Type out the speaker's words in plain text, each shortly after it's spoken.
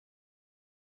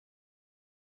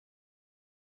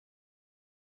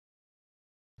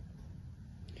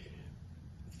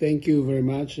Thank you very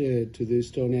much to the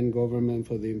Estonian government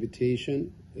for the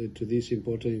invitation to this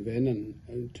important event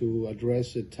and to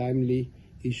address a timely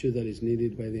issue that is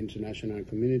needed by the international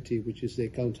community, which is the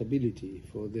accountability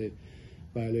for the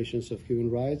violations of human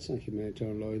rights and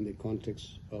humanitarian law in the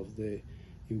context of the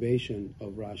invasion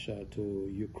of Russia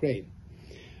to Ukraine.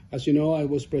 As you know, I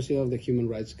was president of the Human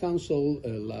Rights Council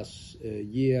last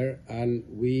year, and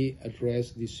we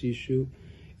addressed this issue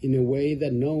in a way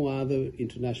that no other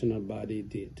international body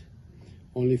did.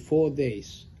 Only 4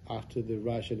 days after the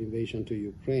Russian invasion to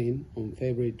Ukraine, on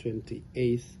February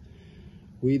 28th,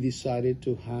 we decided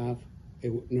to have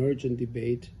an urgent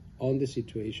debate on the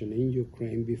situation in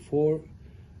Ukraine before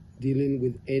dealing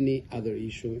with any other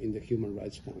issue in the Human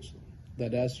Rights Council.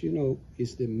 That, as you know,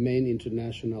 is the main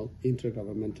international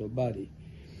intergovernmental body.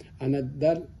 And at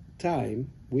that time,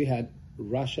 we had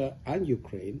Russia and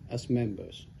Ukraine as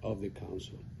members of the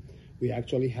Council. We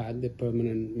actually had the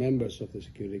permanent members of the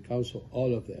Security Council,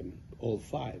 all of them, all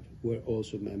 5, were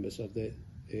also members of the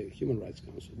Human Rights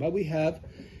Council. But we have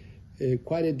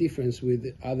quite a difference with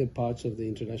other parts of the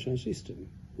international system.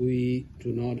 We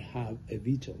do not have a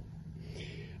veto.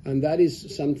 And that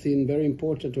is something very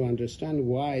important to understand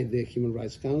why the Human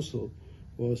Rights Council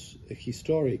was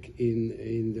historic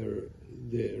in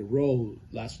their role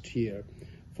last year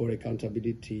for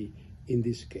accountability in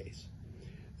this case.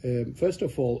 First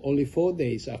of all, only 4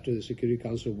 days after the Security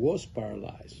Council was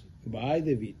paralyzed by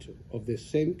the veto of the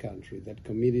same country that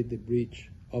committed the breach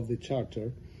of the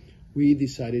Charter, we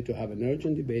decided to have an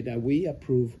urgent debate, and we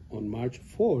approved on March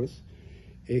 4th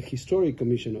a historic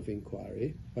commission of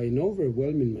inquiry by an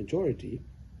overwhelming majority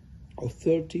of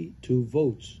 32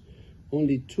 votes,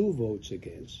 only 2 votes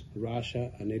against,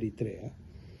 Russia and Eritrea.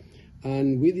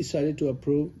 And we decided to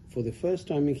approve, for the first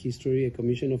time in history, a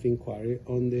commission of inquiry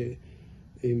on the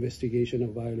investigation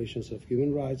of violations of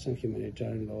human rights and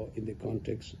humanitarian law in the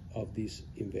context of this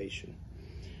invasion.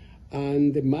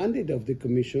 And the mandate of the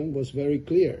commission was very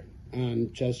clear.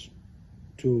 And just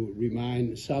to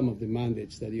remind some of the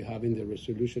mandates that you have in the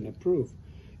resolution approved: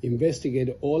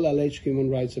 investigate all alleged human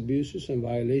rights abuses and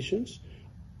violations,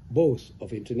 both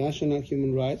of international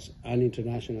human rights and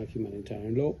international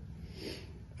humanitarian law,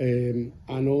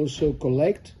 and also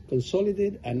collect,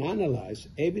 consolidate, and analyze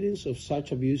evidence of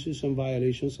such abuses and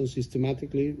violations, and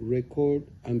systematically record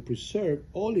and preserve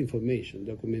all information,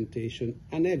 documentation,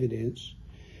 and evidence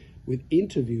with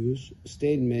interviews,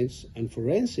 statements, and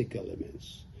forensic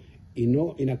elements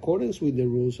in accordance with the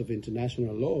rules of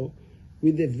international law,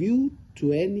 with a view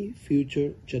to any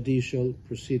future judicial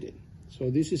proceeding. So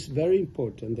this is very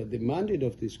important, that the mandate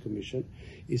of this commission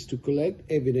is to collect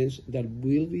evidence that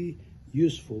will be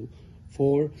useful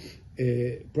for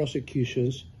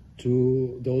prosecutions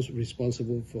to those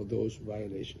responsible for those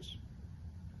violations.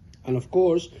 And of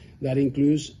course, that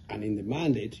includes, and in the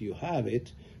mandate you have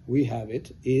it, we have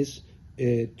it, is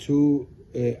to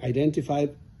identify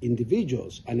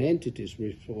individuals and entities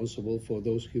responsible for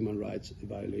those human rights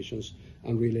violations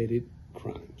and related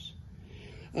crimes.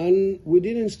 And we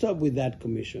didn't stop with that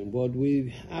commission. What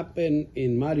we happened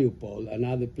in Mariupol and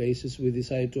other places, we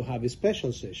decided to have a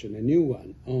special session, a new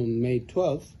one, on May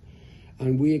 12th,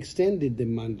 and we extended the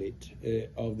mandate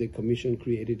of the commission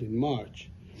created in March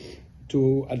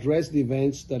to address the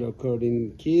events that occurred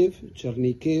in Kiev,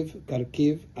 Chernihiv,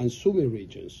 Kharkiv, and Sumy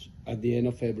regions at the end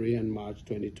of February and March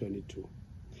 2022.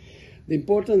 The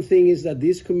important thing is that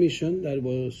this commission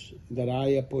that I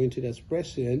appointed as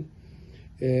president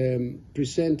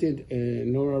presented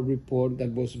an oral report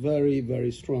that was very,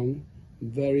 very strong,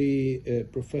 very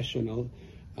professional,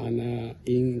 and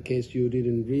in case you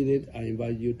didn't read it, I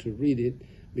invite you to read it,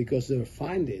 because their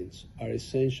findings are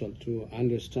essential to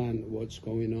understand what's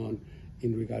going on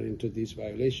in regarding to these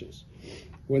violations.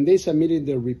 When they submitted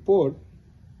their report,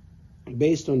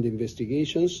 based on the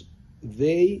investigations,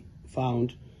 they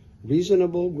found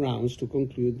reasonable grounds to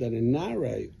conclude that an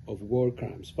array of war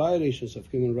crimes, violations of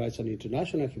human rights and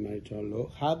international humanitarian law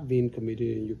have been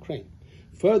committed in Ukraine.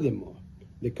 Furthermore,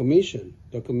 the Commission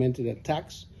documented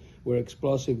attacks where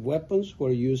explosive weapons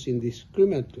were used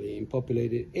indiscriminately in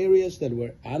populated areas that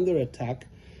were under attack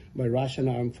by Russian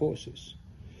armed forces.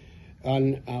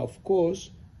 And of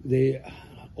course, they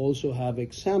also have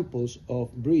examples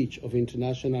of breach of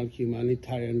international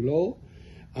humanitarian law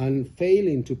and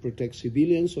failing to protect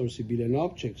civilians or civilian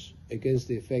objects against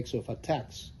the effects of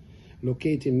attacks,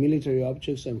 locating military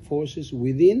objects and forces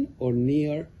within or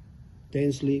near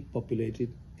densely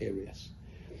populated areas.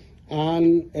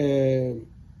 And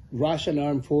Russian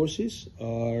armed forces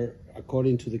are,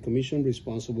 according to the Commission,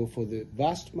 responsible for the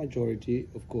vast majority,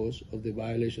 of course, of the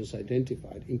violations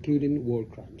identified, including war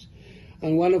crimes.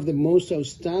 And one of the most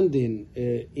outstanding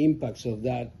impacts of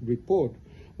that report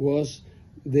was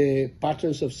the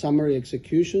patterns of summary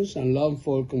executions and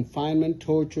lawful confinement,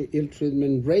 torture, ill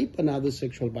treatment, rape, and other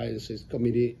sexual violences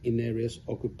committed in areas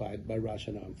occupied by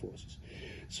Russian armed forces.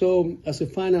 So, as a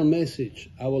final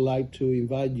message, I would like to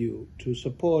invite you to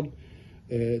support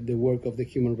the work of the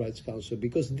Human Rights Council,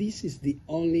 because this is the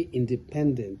only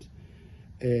independent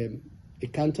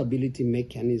accountability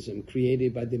mechanism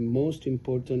created by the most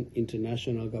important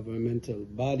international governmental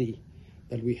body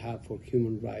that we have for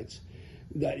human rights.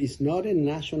 That is not a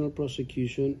national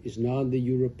prosecution, is not the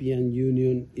European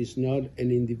Union, is not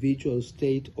an individual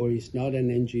state, or is not an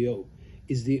NGO.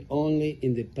 It's the only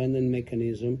independent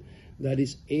mechanism that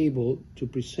is able to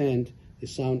present the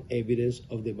sound evidence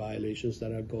of the violations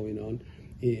that are going on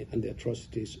and the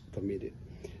atrocities committed.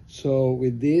 So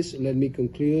with this, let me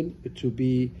conclude to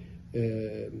be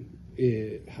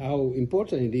how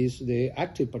important it is the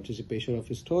active participation of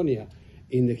Estonia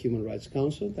in the Human Rights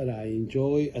Council, that I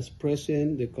enjoy as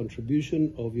president the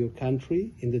contribution of your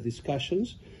country in the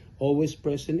discussions, always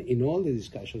present in all the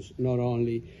discussions, not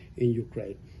only in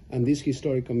Ukraine. And this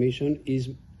historic commission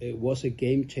was a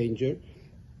game changer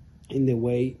in the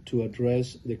way to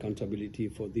address the accountability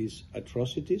for these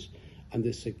atrocities, and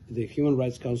the Human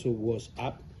Rights Council was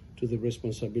up to the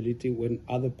responsibility when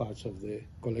other parts of the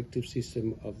collective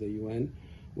system of the UN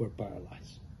were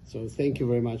paralyzed. So thank you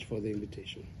very much for the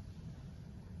invitation.